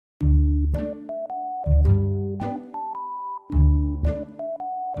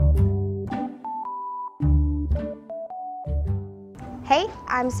Hey,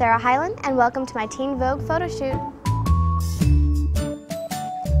 I'm Sarah Hyland, and welcome to my Teen Vogue photo shoot.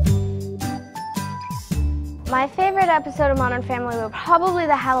 My favorite episode of Modern Family was probably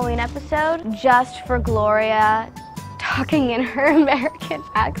the Halloween episode, just for Gloria talking in her American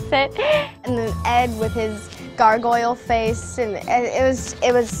accent. And then Ed with his gargoyle face, and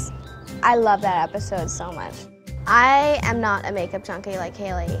it was, I love that episode so much. I am not a makeup junkie like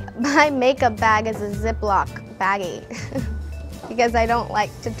Haley. My makeup bag is a Ziploc baggie. Because I don't like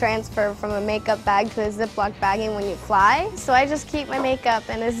to transfer from a makeup bag to a Ziploc baggie when you fly, so I just keep my makeup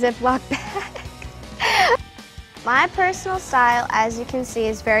in a Ziploc bag. My personal style, as you can see,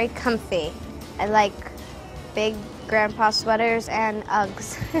 is very comfy. I like big grandpa sweaters and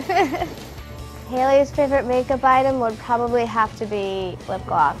Uggs. Haley's favorite makeup item would probably have to be lip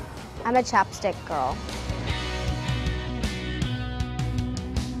gloss. I'm a chapstick girl.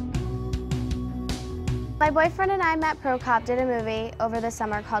 My boyfriend and I, Matt Prokop, did a movie over the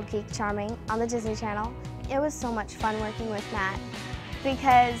summer called Geek Charming on the Disney Channel. It was so much fun working with Matt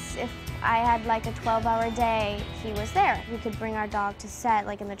because if I had like a 12-hour day, he was there. We could bring our dog to set,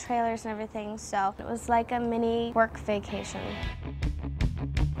 like in the trailers and everything, so it was like a mini work vacation.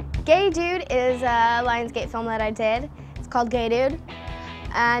 Gay Dude is a Lionsgate film that I did. It's called Gay Dude,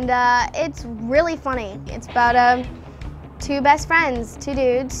 and it's really funny. It's about two best friends, two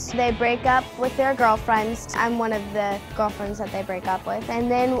dudes. They break up with their girlfriends. I'm one of the girlfriends that they break up with. And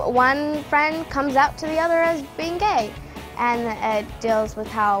then one friend comes out to the other as being gay. And it deals with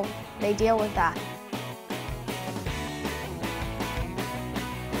how they deal with that.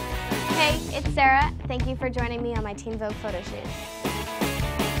 Hey, it's Sarah. Thank you for joining me on my Teen Vogue photo shoot.